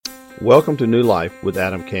Welcome to New Life with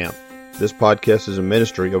Adam Camp. This podcast is a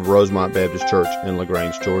ministry of Rosemont Baptist Church in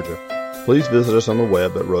LaGrange, Georgia. Please visit us on the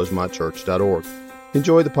web at rosemontchurch.org.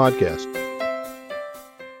 Enjoy the podcast.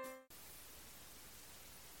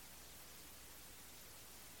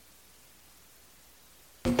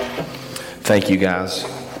 Thank you, guys.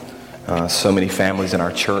 So many families in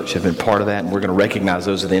our church have been part of that, and we're going to recognize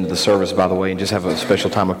those at the end of the service, by the way, and just have a special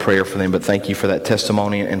time of prayer for them. But thank you for that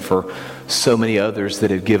testimony and for so many others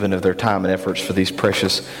that have given of their time and efforts for these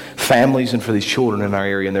precious families and for these children in our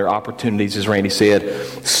area and their opportunities, as Randy said,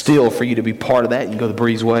 still for you to be part of that. You can go the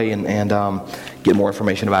Breeze Way and get more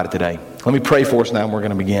information about it today. Let me pray for us now, and we're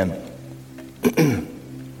going to begin.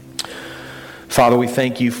 Father, we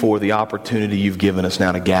thank you for the opportunity you've given us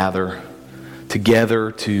now to gather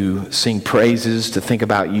together, to sing praises, to think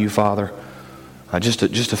about you, Father, just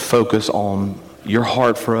to focus on your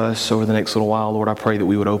heart for us over the next little while. Lord, I pray that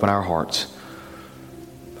we would open our hearts.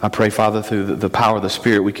 I pray, Father, through the power of the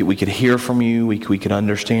Spirit, we could hear from you, we could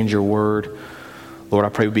understand your word. Lord, I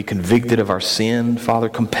pray we'd be convicted of our sin, Father,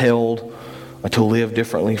 compelled to live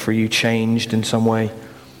differently for you, changed in some way.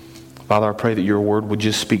 Father, I pray that your word would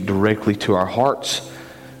just speak directly to our hearts.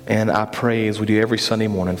 And I pray, as we do every Sunday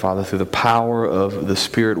morning, Father, through the power of the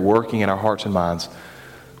Spirit working in our hearts and minds,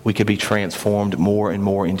 we could be transformed more and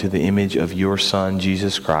more into the image of your Son,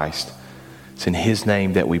 Jesus Christ. It's in His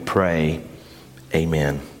name that we pray.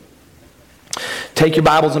 Amen. Take your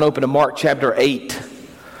Bibles and open to Mark chapter 8.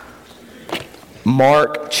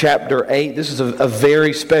 Mark chapter 8. This is a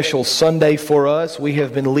very special Sunday for us. We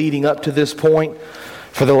have been leading up to this point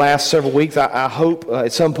for the last several weeks. I hope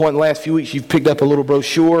at some point in the last few weeks you've picked up a little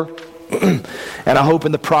brochure. And I hope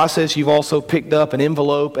in the process you've also picked up an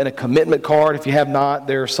envelope and a commitment card. If you have not,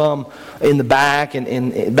 there are some in the back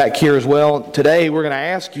and back here as well. Today we're going to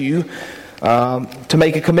ask you to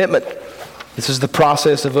make a commitment. This is the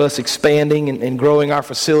process of us expanding and growing our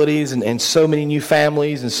facilities and so many new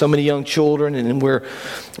families and so many young children. And we're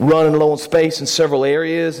running low on space in several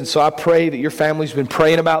areas. And so I pray that your family's been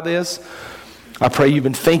praying about this. I pray you've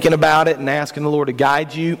been thinking about it and asking the Lord to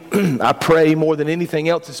guide you. I pray more than anything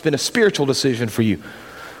else it's been a spiritual decision for you,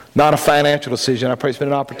 not a financial decision. I pray it's been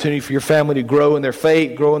an opportunity for your family to grow in their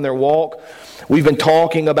faith, grow in their walk. We've been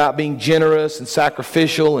talking about being generous and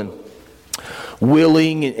sacrificial and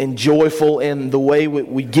willing and joyful in the way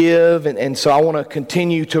we give. And so I want to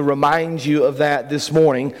continue to remind you of that this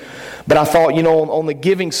morning. But I thought, on the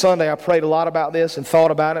Giving Sunday, I prayed a lot about this and thought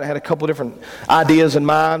about it. I had a couple different ideas in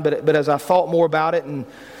mind. But as I thought more about it and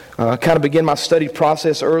kind of began my study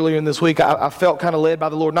process earlier in this week, I felt kind of led by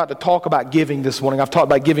the Lord not to talk about giving this morning. I've talked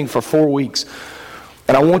about giving for 4 weeks.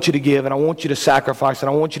 And I want you to give, and I want you to sacrifice, and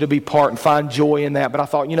I want you to be part and find joy in that. But I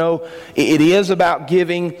thought, it is about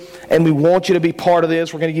giving, and we want you to be part of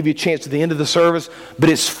this. We're going to give you a chance at the end of the service, but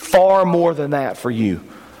it's far more than that for you.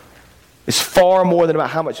 It's far more than about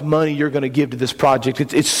how much money you're going to give to this project.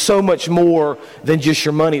 It's so much more than just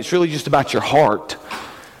your money. It's really just about your heart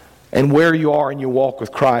and where you are in your walk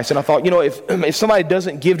with Christ. And I thought, if somebody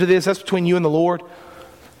doesn't give to this, that's between you and the Lord.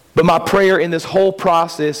 But my prayer in this whole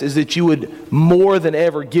process is that you would more than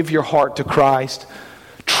ever give your heart to Christ,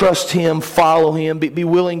 trust Him, follow Him, be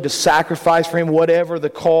willing to sacrifice for Him, whatever the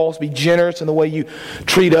cost, be generous in the way you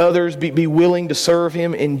treat others, be willing to serve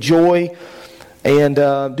Him, enjoy, and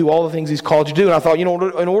do all the things He's called you to do. And I thought, in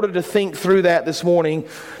order to think through that this morning,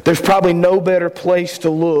 there's probably no better place to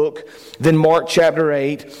look than Mark chapter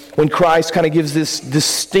 8, when Christ kind of gives this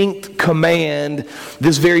distinct command,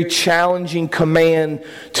 this very challenging command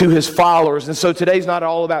to His followers. And so today's not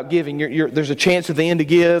all about giving. There's a chance at the end to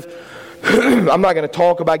give. I'm not going to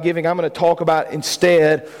talk about giving. I'm going to talk about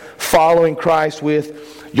instead following Christ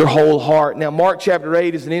with your whole heart. Now, Mark chapter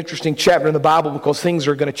 8 is an interesting chapter in the Bible because things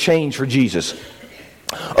are going to change for Jesus.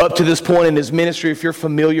 Up to this point in His ministry, if you're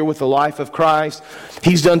familiar with the life of Christ,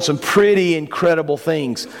 He's done some pretty incredible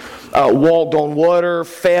things. Walked on water,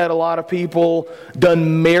 fed a lot of people,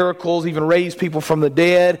 done miracles, even raised people from the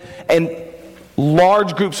dead, and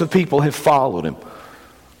large groups of people have followed Him.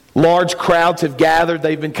 Large crowds have gathered.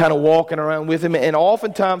 They've been kind of walking around with Him. And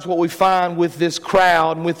oftentimes what we find with this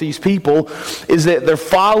crowd and with these people is that they're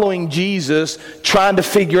following Jesus, trying to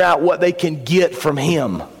figure out what they can get from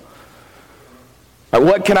Him.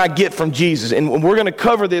 What can I get from Jesus? And we're going to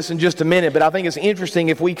cover this in just a minute, but I think it's interesting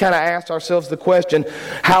if we kind of ask ourselves the question,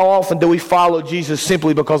 how often do we follow Jesus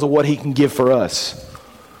simply because of what He can give for us?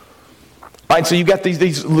 Right, so you've got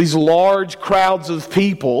these large crowds of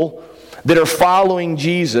people that are following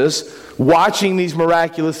Jesus, watching these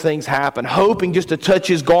miraculous things happen, hoping just to touch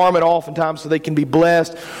His garment oftentimes so they can be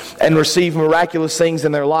blessed and receive miraculous things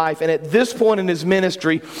in their life. And at this point in His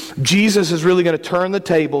ministry, Jesus is really going to turn the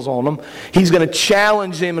tables on them. He's going to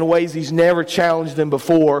challenge them in ways He's never challenged them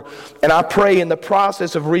before. And I pray in the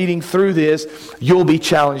process of reading through this, you'll be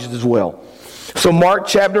challenged as well. So Mark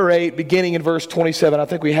chapter 8, beginning in verse 27. I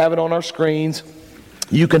think we have it on our screens.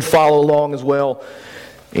 You can follow along as well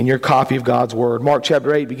in your copy of God's Word. Mark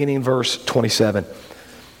chapter 8, beginning in verse 27.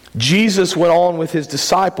 Jesus went on with His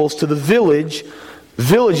disciples to the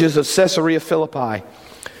villages of Caesarea Philippi.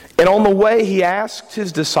 And on the way He asked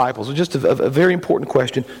His disciples, just a very important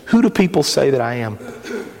question, who do people say that I am?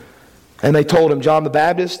 And they told Him, John the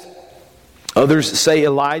Baptist, others say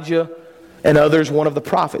Elijah, and others one of the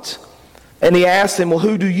prophets. And He asked them, well,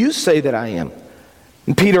 who do you say that I am?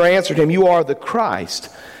 And Peter answered Him, you are the Christ.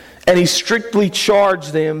 And He strictly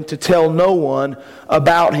charged them to tell no one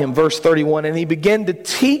about Him. Verse 31, and He began to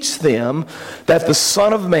teach them that the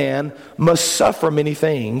Son of Man must suffer many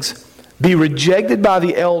things, be rejected by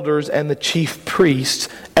the elders and the chief priests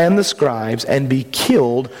and the scribes, and be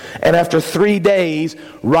killed, and after 3 days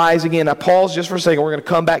rise again. Now pause just for a second. We're going to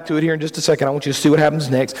come back to it here in just a second. I want you to see what happens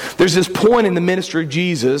next. There's this point in the ministry of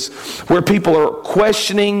Jesus where people are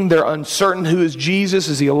questioning, they're uncertain. Who is Jesus?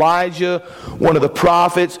 Is He Elijah, one of the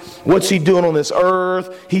prophets? What's He doing on this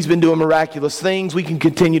earth? He's been doing miraculous things. We can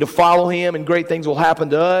continue to follow Him and great things will happen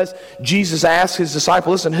to us. Jesus asks His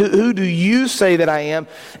disciples, listen, who do you say that I am?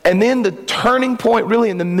 And then the turning point really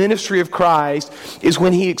in the ministry of Christ is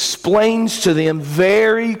when He explains to them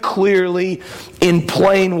very clearly in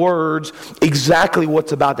plain words exactly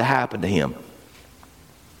what's about to happen to Him.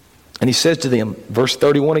 And He says to them, verse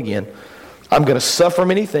 31 again, I'm going to suffer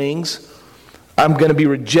many things. I'm going to be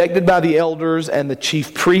rejected by the elders and the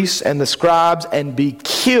chief priests and the scribes and be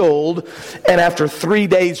killed, and after 3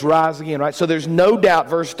 days rise again. Right? So there's no doubt,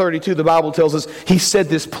 verse 32, the Bible tells us He said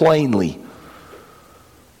this plainly.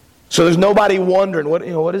 So there's nobody wondering,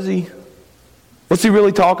 what is He? What's He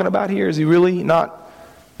really talking about here? Is He not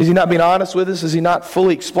being honest with us? Is He not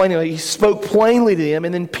fully explaining? He spoke plainly to them.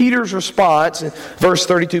 And then Peter's response, in verse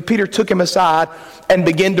 32, Peter took Him aside and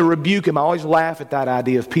began to rebuke Him. I always laugh at that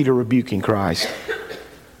idea of Peter rebuking Christ.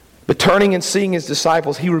 But turning and seeing His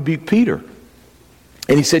disciples, He rebuked Peter.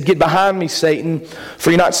 And He said, get behind me, Satan,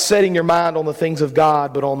 for you're not setting your mind on the things of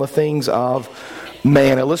God, but on the things of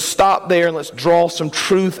man. Now let's stop there and let's draw some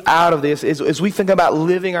truth out of this. As we think about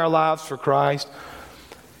living our lives for Christ,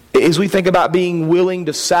 as we think about being willing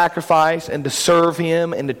to sacrifice and to serve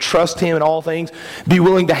Him and to trust Him in all things, be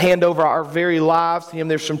willing to hand over our very lives to Him,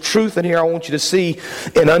 there's some truth in here I want you to see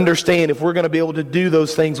and understand. If we're going to be able to do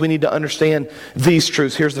those things, we need to understand these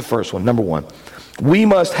truths. Here's the first one. Number one, we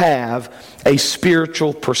must have a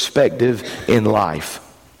spiritual perspective in life.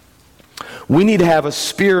 We need to have a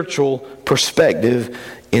spiritual perspective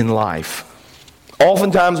in life.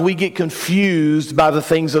 Oftentimes we get confused by the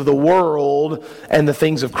things of the world and the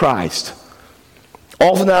things of Christ.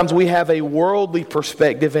 Oftentimes we have a worldly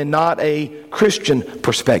perspective and not a Christian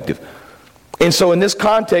perspective. And so in this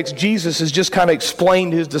context, Jesus has just kind of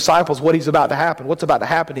explained to His disciples what He's about to happen, what's about to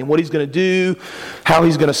happen to Him, what He's going to do, how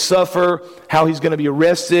He's going to suffer, how He's going to be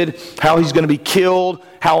arrested, how He's going to be killed,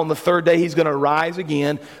 how on the third day He's going to rise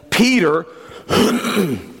again. Peter,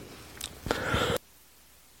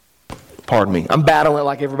 pardon me, I'm battling it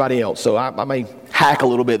like everybody else, so I may hack a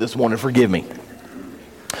little bit this morning, forgive me.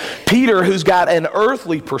 Peter, who's got an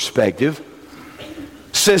earthly perspective,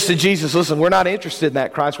 says to Jesus, listen, we're not interested in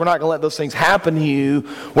that, Christ. We're not going to let those things happen to you.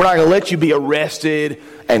 We're not going to let you be arrested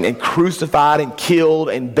and crucified and killed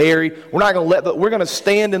and buried. We're not going to we're going to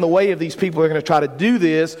stand in the way of these people who are going to try to do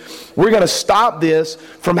this. We're going to stop this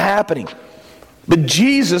from happening. But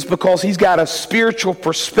Jesus, because He's got a spiritual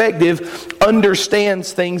perspective,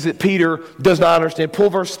 understands things that Peter does not understand. Pull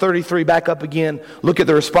verse 33 back up again. Look at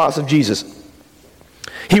the response of Jesus.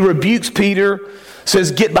 He rebukes Peter,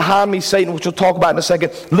 says, get behind me, Satan, which we'll talk about in a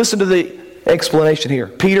second. Listen to the explanation here.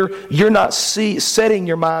 Peter, you're not setting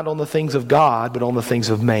your mind on the things of God, but on the things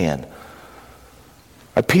of man.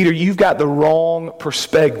 Peter, you've got the wrong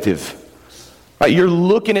perspective. You're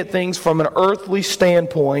looking at things from an earthly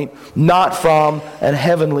standpoint, not from a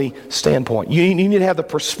heavenly standpoint. You need to have the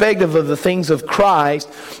perspective of the things of Christ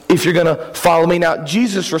if you're going to follow me. Now,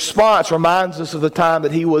 Jesus' response reminds us of the time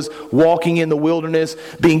that He was walking in the wilderness,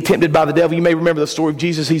 being tempted by the devil. You may remember the story of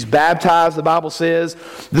Jesus. He's baptized, the Bible says.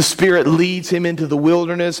 The Spirit leads Him into the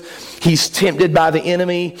wilderness. He's tempted by the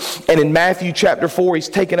enemy. And in Matthew chapter 4, He's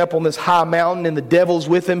taken up on this high mountain, and the devil's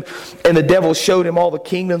with Him. And the devil showed Him all the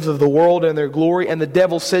kingdoms of the world and their glory. glory. And the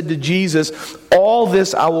devil said to Jesus, all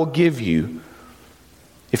this I will give you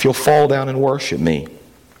if you'll fall down and worship me.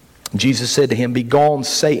 Jesus said to him, begone,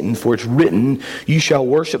 Satan, for it's written, you shall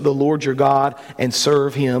worship the Lord your God and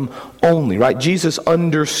serve him only. Right? Jesus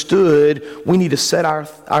understood we need to set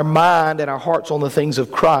our mind and our hearts on the things of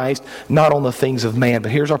Christ, not on the things of man.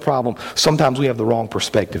 But here's our problem. Sometimes we have the wrong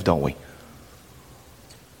perspective, don't we?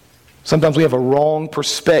 Sometimes we have a wrong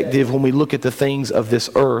perspective when we look at the things of this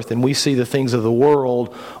earth, and we see the things of the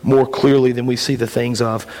world more clearly than we see the things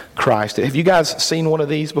of Christ. Have you guys seen one of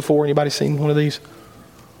these before? Anybody seen one of these?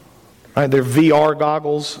 Right, they're VR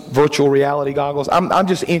goggles, virtual reality goggles. I'm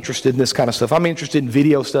just interested in this kind of stuff. I'm interested in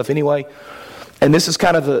video stuff anyway. And this is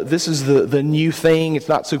kind of the new thing. It's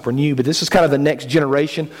not super new, but this is kind of the next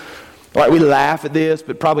generation. Right, we laugh at this,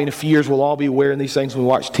 but probably in a few years we'll all be wearing these things when we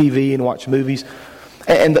watch TV and watch movies.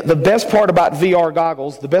 And the best part about VR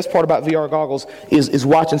goggles, is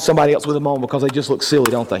watching somebody else with them on, because they just look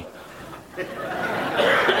silly, don't they?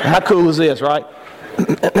 How cool is this, right?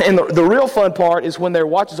 And the real fun part is when they're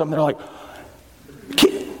watching something, they're like,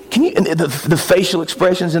 can you, and the facial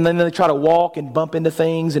expressions, and then they try to walk and bump into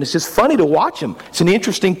things, and it's just funny to watch them. It's an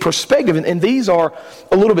interesting perspective, and these are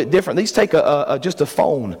a little bit different. These take just a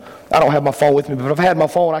phone. I don't have my phone with me, but if I had my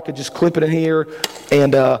phone, I could just clip it in here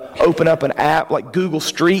and open up an app like Google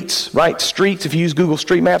Streets, right? Streets, if you use Google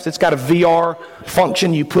Street Maps, it's got a VR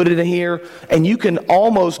function. You put it in here, and you can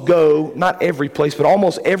almost go, not every place, but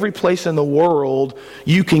almost every place in the world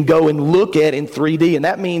you can go and look at in 3D, and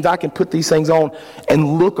that means I can put these things on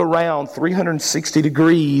and look around 360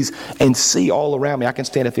 degrees and see all around me. I can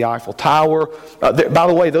stand at the Eiffel Tower. By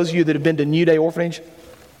the way, those of you that have been to New Day Orphanage,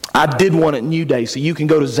 I did one at New Day. So you can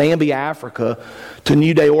go to Zambia, Africa, to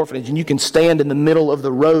New Day Orphanage, and you can stand in the middle of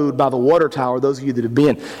the road by the water tower, those of you that have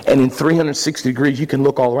been, and in 360 degrees you can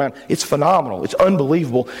look all around. It's phenomenal. It's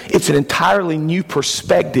unbelievable. It's an entirely new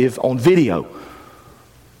perspective on video.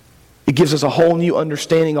 It gives us a whole new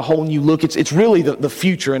understanding, a whole new look. It's really the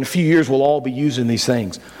future. In a few years, we'll all be using these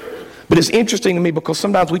things. But it's interesting to me because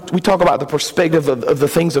sometimes we talk about the perspective of the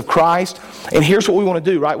things of Christ. And here's what we want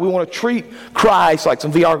to do, right? We want to treat Christ like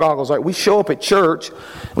some VR goggles. Right? We show up at church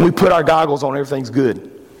and we put our goggles on. Everything's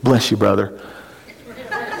good. Bless you, brother.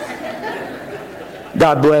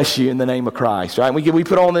 God bless you in the name of Christ, right? We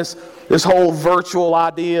put on this whole virtual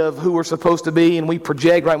idea of who we're supposed to be, and we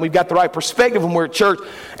project, right? And we've got the right perspective when we're at church,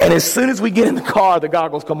 and as soon as we get in the car, the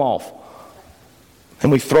goggles come off. And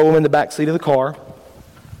we throw them in the back seat of the car,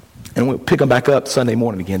 and we pick them back up Sunday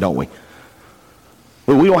morning again, don't we?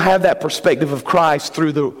 But we don't have that perspective of Christ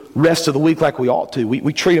through the rest of the week like we ought to.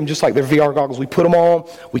 We treat them just like they're VR goggles. We put them on,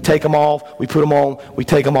 we take them off, we put them on, we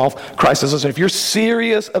take them off. Christ says, listen, if you're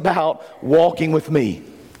serious about walking with me,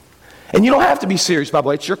 and you don't have to be serious, by the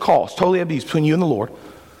way, it's your call. It's totally up to you, between you and the Lord.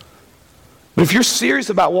 But if you're serious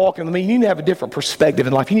about walking with me, you need to have a different perspective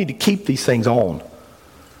in life. You need to keep these things on.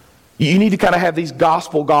 You need to kind of have these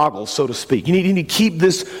gospel goggles, so to speak. You need to keep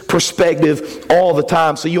this perspective all the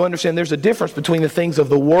time so you understand there's a difference between the things of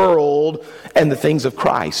the world and the things of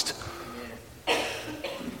Christ.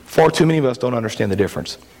 Far too many of us don't understand the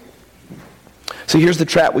difference. So here's the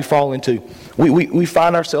trap we fall into. We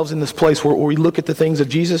find ourselves in this place where we look at the things of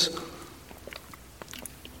Jesus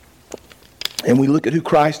and we look at who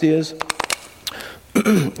Christ is,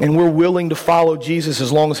 and we're willing to follow Jesus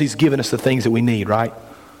as long as He's given us the things that we need, right?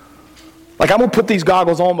 Like, I'm going to put these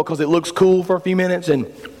goggles on because it looks cool for a few minutes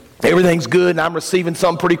and everything's good and I'm receiving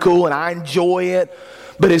something pretty cool and I enjoy it.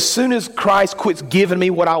 But as soon as Christ quits giving me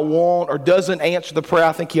what I want or doesn't answer the prayer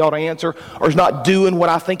I think He ought to answer or is not doing what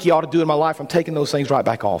I think He ought to do in my life, I'm taking those things right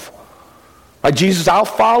back off. Like, Jesus, I'll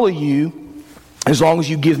follow you as long as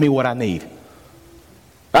you give me what I need.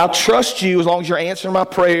 I'll trust you as long as you're answering my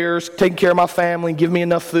prayers, taking care of my family, give me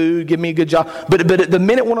enough food, give me a good job. But the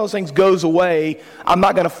minute one of those things goes away, I'm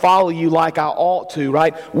not going to follow you like I ought to,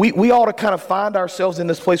 right? We ought to kind of find ourselves in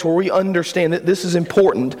this place where we understand that this is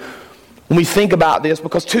important when we think about this,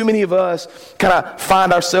 because too many of us kind of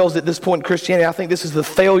find ourselves at this point in Christianity. I think this is the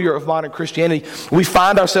failure of modern Christianity. We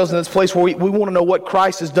find ourselves in this place where we want to know what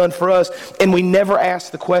Christ has done for us, and we never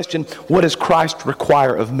ask the question, what does Christ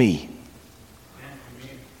require of me?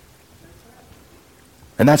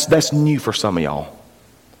 And that's new for some of y'all.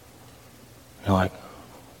 You're like,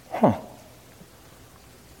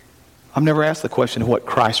 I've never asked the question of what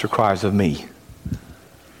Christ requires of me.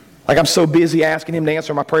 Like, I'm so busy asking Him to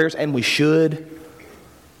answer my prayers, and we should.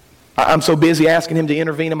 I'm so busy asking Him to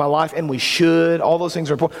intervene in my life, and we should. All those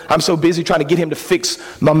things are important. I'm so busy trying to get Him to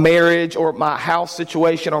fix my marriage or my house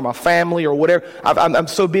situation or my family or whatever. I'm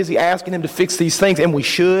so busy asking Him to fix these things, and we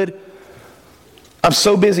should. I'm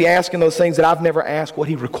so busy asking those things that I've never asked what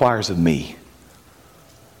He requires of me.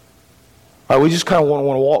 We just kind of want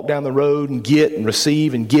to walk down the road and get and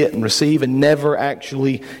receive and get and receive and never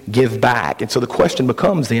actually give back. And so the question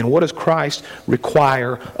becomes then, what does Christ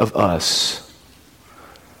require of us?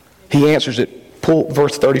 He answers it. Pull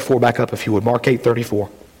verse 34 back up if you would. Mark 8:34.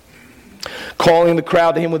 Calling the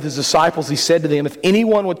crowd to him with his disciples, he said to them, if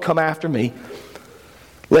anyone would come after me,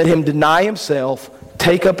 let him deny himself,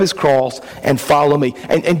 take up his cross, and follow me.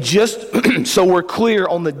 And just so we're clear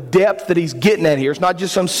on the depth that he's getting at here, it's not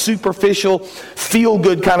just some superficial,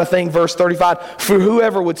 feel-good kind of thing, verse 35. For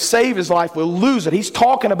whoever would save his life will lose it. He's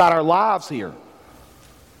talking about our lives here.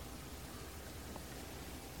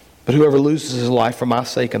 But whoever loses his life for my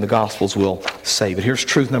sake and the gospel's will save it. Here's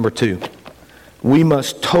truth number 2. We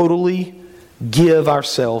must totally give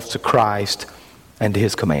ourselves to Christ and to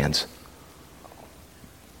his commands.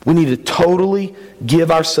 We need to totally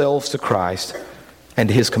give ourselves to Christ and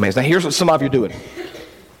to his commands. Now here's what some of you are doing.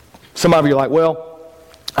 Some of you are like, well,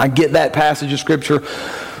 I get that passage of Scripture.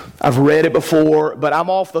 I've read it before, but I'm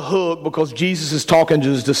off the hook because Jesus is talking to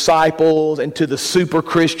his disciples and to the super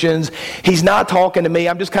Christians. He's not talking to me.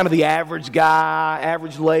 I'm just kind of the average guy,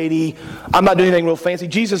 average lady. I'm not doing anything real fancy.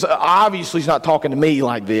 Jesus obviously is not talking to me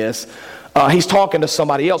like this. He's talking to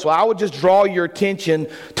somebody else. Well, I would just draw your attention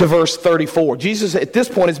to verse 34. Jesus, at this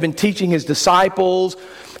point, has been teaching his disciples.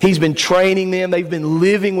 He's been training them. They've been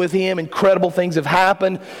living with him. Incredible things have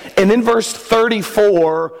happened. And then verse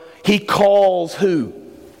 34, he calls who?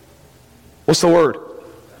 What's the word?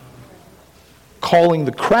 Calling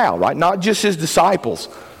the crowd, right? Not just his disciples.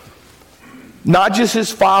 Not just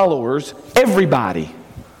his followers. Everybody.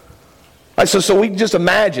 So we can just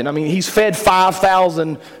imagine, he's fed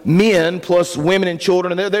 5,000 men plus women and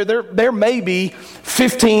children, and there may be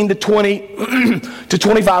 15 to 20 to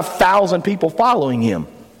 25,000 people following him.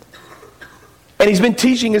 And he's been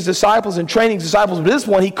teaching his disciples and training his disciples. But this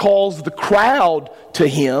one, he calls the crowd to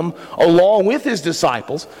him along with his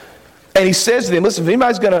disciples. And he says to them, listen, if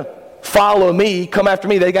anybody's going to follow me, come after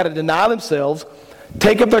me, they got to deny themselves,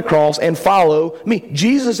 take up their cross, and follow me.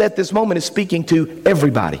 Jesus at this moment is speaking to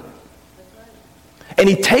everybody. And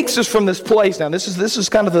he takes us from this place. Now, this is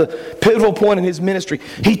kind of the pivotal point in his ministry.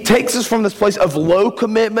 He takes us from this place of low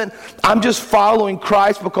commitment. I'm just following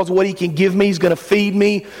Christ because what he can give me, he's going to feed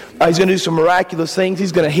me. He's going to do some miraculous things.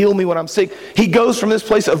 He's going to heal me when I'm sick. He goes from this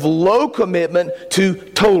place of low commitment to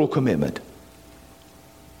total commitment.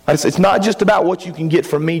 It's not just about what you can get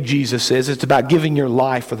from me, Jesus says. It's about giving your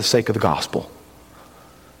life for the sake of the gospel.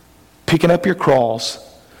 Picking up your cross,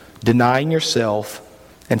 denying yourself,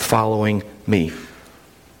 and following me.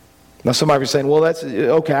 Now some of you are saying, well, that's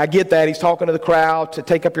okay, I get that. He's talking to the crowd to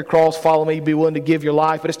take up your cross, follow me, be willing to give your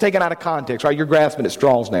life. But it's taken out of context, right? You're grasping at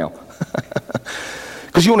straws now.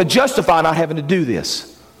 Because you want to justify not having to do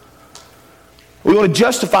this. We want to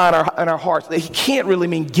justify in our hearts that he can't really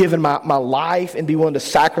mean giving my life and be willing to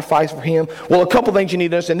sacrifice for him. Well, a couple things you need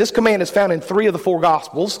to understand. This command is found in 3 of the 4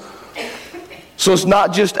 Gospels. So it's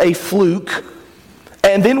not just a fluke.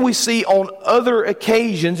 And then we see on other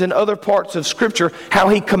occasions in other parts of Scripture how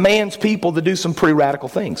he commands people to do some pretty radical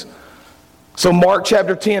things. So Mark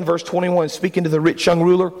chapter 10 verse 21, speaking to the rich young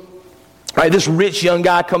ruler. Right, this rich young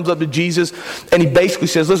guy comes up to Jesus and he basically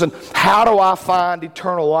says, listen, how do I find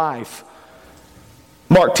eternal life?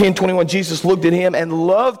 Mark 10:21, Jesus looked at him and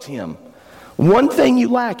loved him. One thing you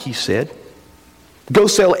lack, he said. Go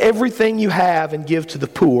sell everything you have and give to the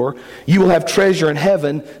poor. You will have treasure in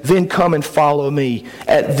heaven. Then come and follow me.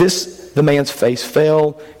 At this, the man's face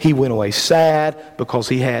fell. He went away sad because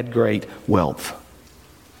he had great wealth.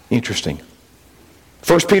 Interesting.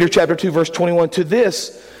 1 Peter chapter 2, verse 21. To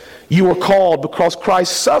this you were called because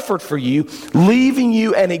Christ suffered for you, leaving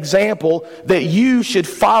you an example that you should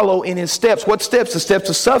follow in his steps. What steps? The steps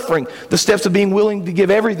of suffering, the steps of being willing to give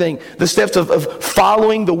everything, the steps of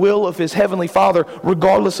following the will of his heavenly Father,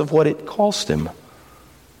 regardless of what it cost him.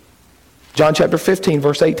 John chapter 15,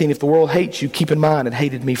 verse 18, if the world hates you, keep in mind it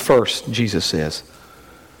hated me first, Jesus says.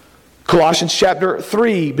 Colossians chapter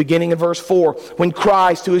 3, beginning in verse 4, when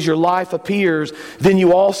Christ, who is your life, appears, then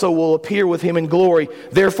you also will appear with him in glory.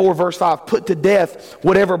 Therefore, verse 5, put to death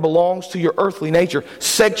whatever belongs to your earthly nature,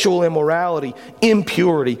 sexual immorality,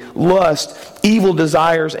 impurity, lust, evil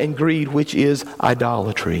desires, and greed, which is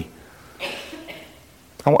idolatry.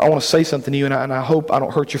 I want to say something to you, and I hope I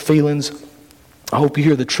don't hurt your feelings. I hope you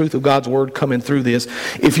hear the truth of God's word coming through this.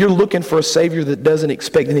 If you're looking for a Savior that doesn't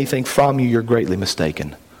expect anything from you, you're greatly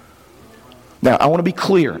mistaken. Now, I want to be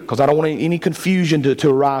clear, because I don't want any confusion to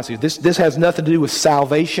arise here. This has nothing to do with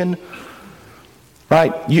salvation.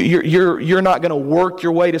 Right? You're not going to work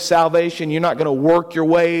your way to salvation. You're not going to work your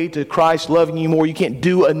way to Christ loving you more. You can't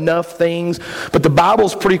do enough things. But the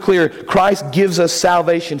Bible's pretty clear. Christ gives us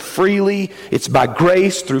salvation freely. It's by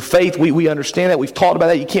grace through faith. We understand that. We've talked about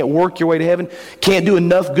that. You can't work your way to heaven. Can't do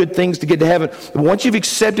enough good things to get to heaven. But once you've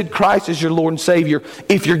accepted Christ as your Lord and Savior,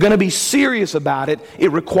 if you're going to be serious about it,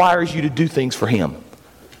 it requires you to do things for Him.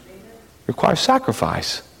 It requires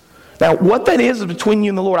sacrifice. Now, what that is between you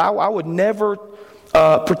and the Lord, I would never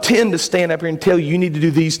pretend to stand up here and tell you need to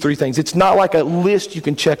do these 3 things. It's not like a list you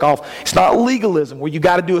can check off. It's not legalism where you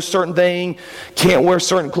got to do a certain thing, can't wear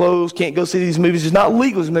certain clothes, can't go see these movies. It's not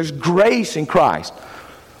legalism. There's grace in Christ.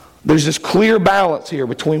 There's this clear balance here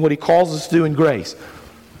between what He calls us to do and grace.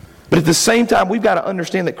 But at the same time, we've got to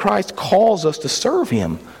understand that Christ calls us to serve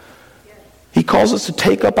Him. He calls us to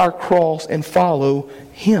take up our cross and follow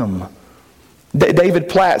Him. David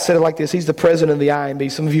Platt said it like this. He's the president of the IMB.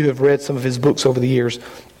 Some of you have read some of his books over the years.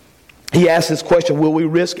 He asked this question, will we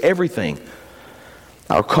risk everything?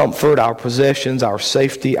 Our comfort, our possessions, our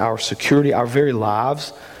safety, our security, our very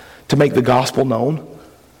lives to make the gospel known?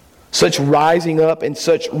 Such rising up and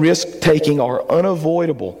such risk-taking are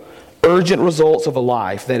unavoidable, urgent results of a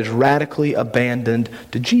life that is radically abandoned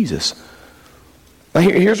to Jesus. Now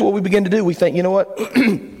here's what we begin to do. We think, you know what?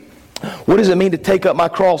 What does it mean to take up my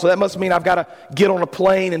cross? So that must mean I've got to get on a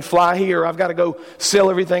plane and fly here. Or I've got to go sell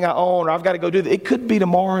everything I own. Or I've got to go do that. It could be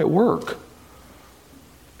tomorrow at work.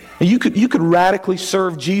 You could radically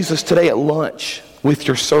serve Jesus today at lunch with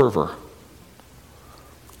your server.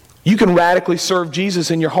 You can radically serve Jesus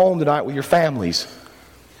in your home tonight with your families.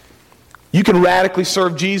 You can radically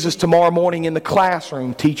serve Jesus tomorrow morning in the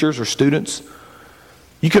classroom, teachers or students.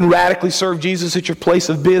 You can radically serve Jesus at your place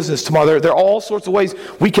of business tomorrow. There are all sorts of ways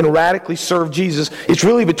we can radically serve Jesus. It's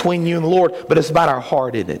really between you and the Lord, but it's about our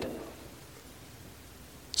heart in it.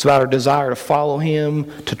 It's about our desire to follow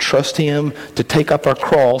Him, to trust Him, to take up our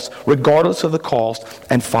cross, regardless of the cost,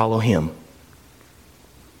 and follow Him.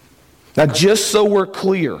 Now, just so we're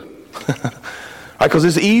clear, because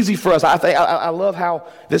it's easy for us. I love how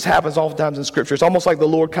this happens oftentimes in Scripture. It's almost like the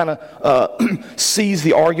Lord kind of sees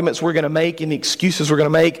the arguments we're going to make and the excuses we're going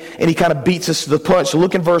to make, and He kind of beats us to the punch. So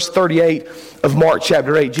look in verse 38 of Mark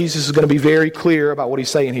chapter 8. Jesus is going to be very clear about what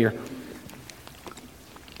He's saying here.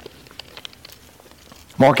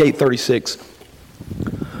 Mark 8:36.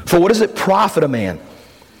 For what does it profit a man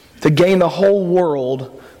to gain the whole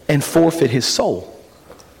world and forfeit his soul?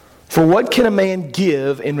 For what can a man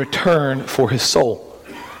give in return for his soul?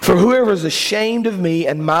 For whoever is ashamed of me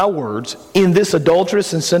and my words in this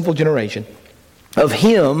adulterous and sinful generation, of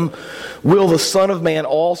him will the Son of Man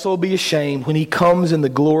also be ashamed when He comes in the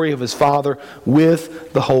glory of His Father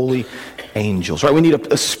with the holy angels. Right? We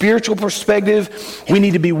need a spiritual perspective. We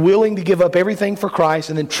need to be willing to give up everything for Christ.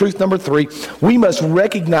 And then truth number 3, we must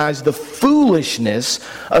recognize the foolishness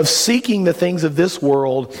of seeking the things of this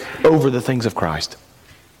world over the things of Christ.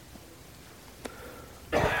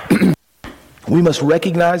 We must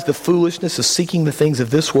recognize the foolishness of seeking the things of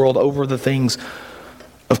this world over the things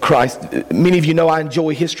of Christ. Many of you know I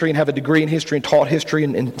enjoy history and have a degree in history and taught history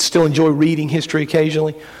and still enjoy reading history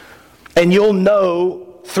occasionally. And you'll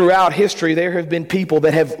know throughout history there have been people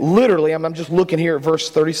that have literally, I'm just looking here at verse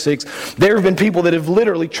 36, there have been people that have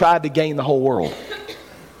literally tried to gain the whole world.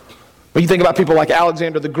 When you think about people like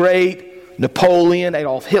Alexander the Great, Napoleon,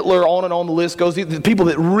 Adolf Hitler, on and on the list goes. The people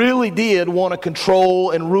that really did want to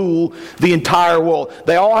control and rule the entire world.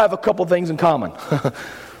 They all have a couple things in common.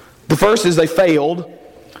 The first is they failed.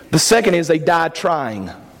 The second is they died trying.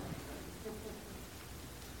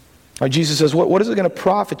 Right, Jesus says, what is it going to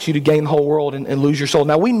profit you to gain the whole world and lose your soul?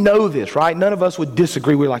 Now we know this, right? None of us would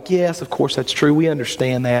disagree. We're like, yes, of course that's true. We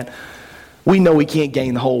understand that. We know we can't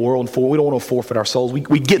gain the whole world and we don't want to forfeit our souls.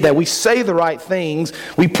 We get that. We say the right things.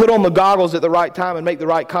 We put on the goggles at the right time and make the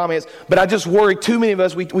right comments. But I just worry too many of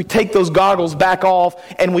us, we take those goggles back off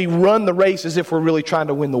and we run the race as if we're really trying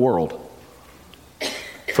to win the world,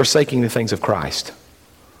 forsaking the things of Christ.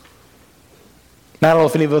 Now, I don't know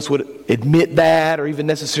if any of us would admit that or even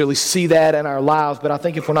necessarily see that in our lives, but I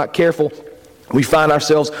think if we're not careful, we find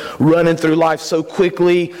ourselves running through life so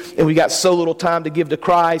quickly and we got so little time to give to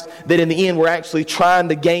Christ that in the end we're actually trying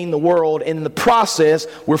to gain the world, and in the process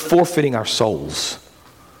we're forfeiting our souls.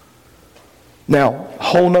 Now, a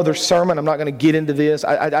whole nother sermon, I'm not going to get into this.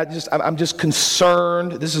 I'm just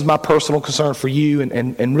concerned, this is my personal concern for you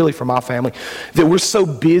and really for my family, that we're so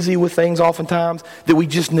busy with things oftentimes that we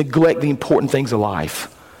just neglect the important things of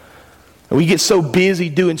life. We get so busy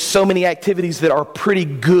doing so many activities that are pretty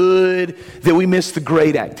good that we miss the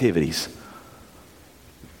great activities.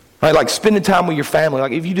 Right? Like spending time with your family.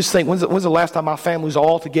 Like if you just think, when's the last time my family was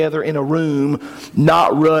all together in a room,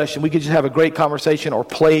 not rushed, and we could just have a great conversation or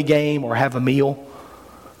play a game or have a meal?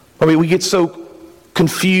 I mean, we get so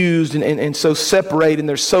confused and so separated, and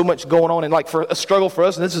there's so much going on. And like for a struggle for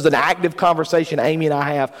us, and this is an active conversation Amy and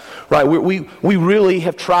I have, right? We really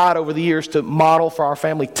have tried over the years to model for our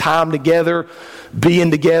family time together, being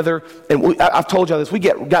together. And I've told y'all this, we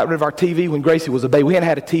got rid of our TV when Gracie was a baby. We hadn't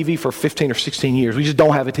had a TV for 15 or 16 years. We just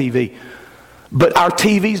don't have a TV. But our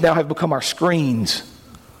TVs now have become our screens.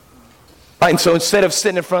 Right? And so instead of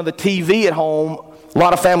sitting in front of the TV at home, a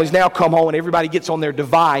lot of families now come home and everybody gets on their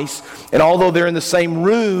device, and although they're in the same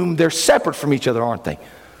room, they're separate from each other, aren't they?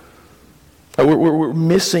 We're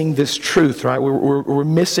missing this truth, right? We're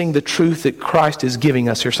missing the truth that Christ is giving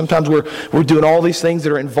us here. Sometimes we're doing all these things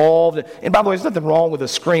that are involved. And by the way, there's nothing wrong with a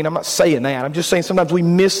screen. I'm not saying that. I'm just saying sometimes we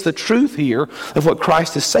miss the truth here of what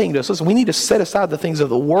Christ is saying to us. Listen, we need to set aside the things of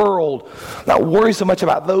the world, not worry so much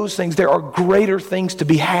about those things. There are greater things to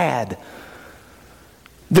be had.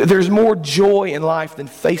 There's more joy in life than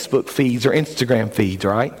Facebook feeds or Instagram feeds,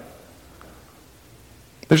 right?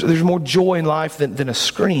 There's more joy in life than a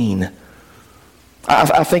screen.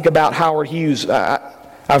 I think about Howard Hughes.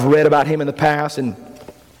 I've read about him in the past and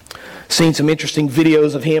seen some interesting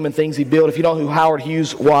videos of him and things he built. If you don't know who Howard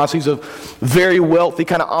Hughes was, he's a very wealthy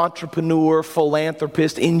kind of entrepreneur,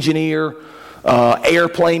 philanthropist, engineer,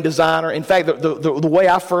 airplane designer. In fact, the way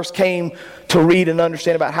I first came to read and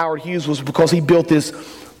understand about Howard Hughes was because he built this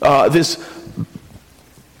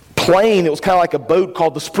plane. It was kind of like a boat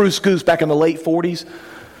called the Spruce Goose back in the late 40s.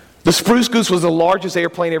 The Spruce Goose was the largest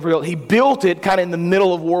airplane ever built. He built it kind of in the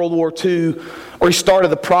middle of World War II, or he started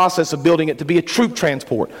the process of building it to be a troop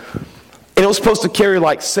transport. And it was supposed to carry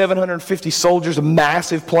like 750 soldiers, a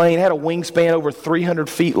massive plane. It had a wingspan over 300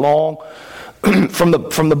 feet long. From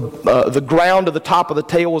the ground to the top of the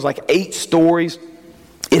tail was like 8 stories.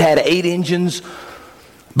 It had 8 engines,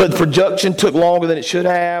 but production took longer than it should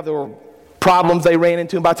have. There were problems they ran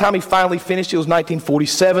into. And by the time he finally finished, it was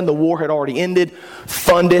 1947. The war had already ended.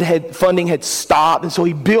 Funding had stopped. And so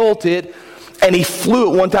he built it, and he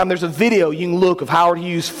flew it one time. There's a video you can look of Howard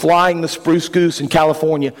Hughes flying the Spruce Goose in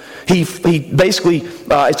California. He basically,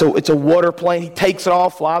 it's a water plane. He takes it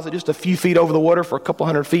off, flies it just a few feet over the water for a couple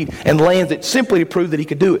hundred feet, and lands it simply to prove that he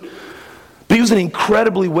could do it. But he was an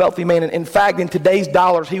incredibly wealthy man. And in fact, in today's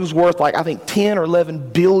dollars, he was worth like, I think, $10 or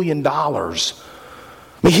 $11 billion.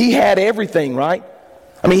 I mean, he had everything, right?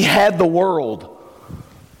 I mean, he had the world.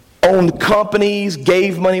 Owned companies,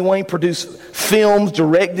 gave money away, produced films,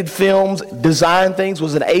 directed films, designed things,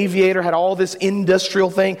 was an aviator, had all this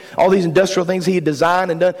industrial thing, all these industrial things he had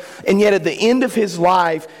designed and done. And yet at the end of his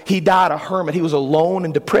life, he died a hermit. He was alone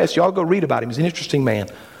and depressed. Y'all go read about him. He's an interesting man.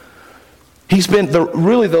 He spent the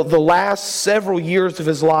last several years of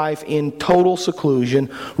his life in total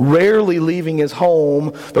seclusion, rarely leaving his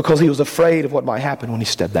home because he was afraid of what might happen when he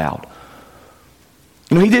stepped out.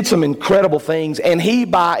 You know, he did some incredible things, and he,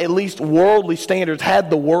 by at least worldly standards, had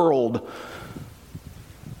the world,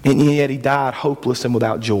 and yet he died hopeless and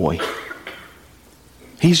without joy.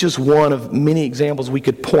 He's just one of many examples we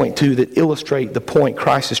could point to that illustrate the point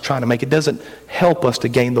Christ is trying to make. It doesn't help us to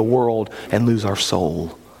gain the world and lose our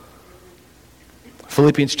soul.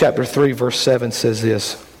 Philippians chapter 3, verse 7 says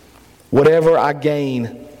this, whatever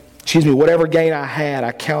gain I had,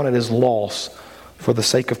 I counted as loss for the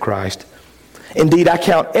sake of Christ. Indeed, I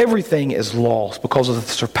count everything as loss because of the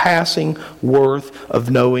surpassing worth of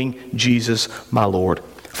knowing Jesus, my Lord.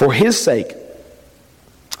 For His sake,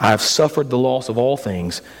 I have suffered the loss of all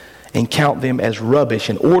things and count them as rubbish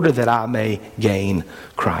in order that I may gain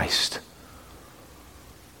Christ.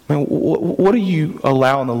 I mean, what are you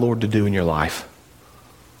allowing the Lord to do in your life?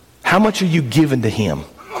 How much are you giving to Him?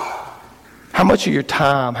 How much of your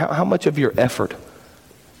time? How much of your effort?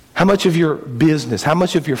 How much of your business? How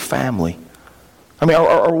much of your family? I mean,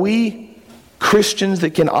 are we Christians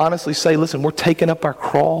that can honestly say, listen, we're taking up our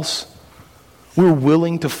cross? We're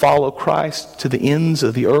willing to follow Christ to the ends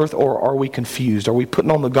of the earth, or are we confused? Are we putting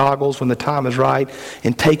on the goggles when the time is right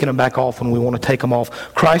and taking them back off when we want to take them off?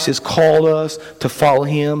 Christ has called us to follow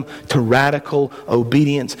Him to radical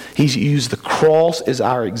obedience. He's used the cross as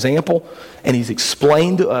our example, and He's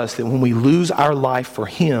explained to us that when we lose our life for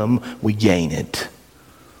Him, we gain it.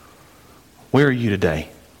 Where are you today?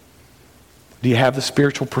 Do you have the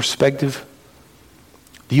spiritual perspective?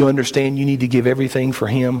 Do you understand you need to give everything for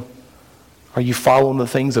Him? Are you following the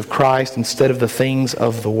things of Christ instead of the things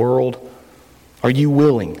of the world? Are you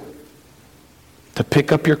willing to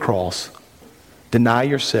pick up your cross, deny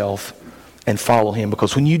yourself, and follow Him?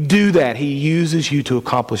 Because when you do that, He uses you to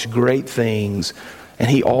accomplish great things and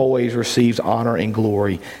He always receives honor and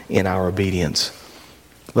glory in our obedience.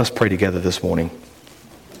 Let's pray together this morning.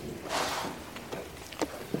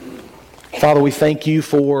 Father, we thank You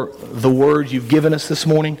for the word You've given us this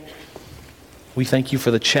morning. We thank You for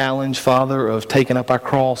the challenge, Father, of taking up our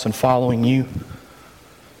cross and following You.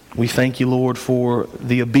 We thank You, Lord, for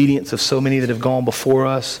the obedience of so many that have gone before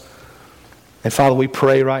us. And Father, we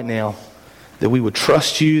pray right now that we would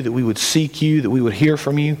trust You, that we would seek You, that we would hear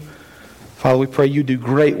from You. Father, we pray You do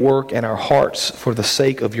great work in our hearts for the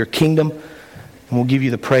sake of Your kingdom. And we'll give You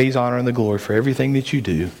the praise, honor, and the glory for everything that You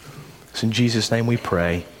do. It's in Jesus' name we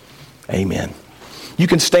pray. Amen. You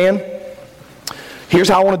can stand. Here's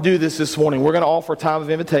how I want to do this morning. We're going to offer a time of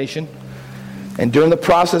invitation. And during the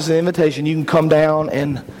process of invitation, you can come down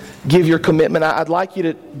and give your commitment. I'd like you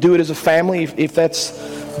to do it as a family if that's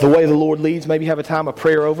the way the Lord leads. Maybe have a time of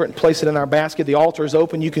prayer over it and place it in our basket. The altar is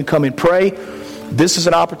open. You can come and pray. This is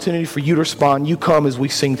an opportunity for you to respond. You come as we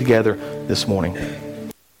sing together this morning.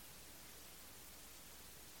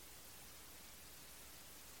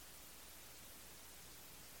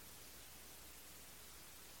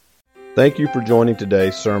 Thank you for joining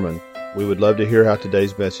today's sermon. We would love to hear how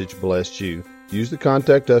today's message blessed you. Use the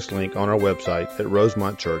Contact Us link on our website at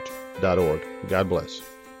rosemontchurch.org. God bless.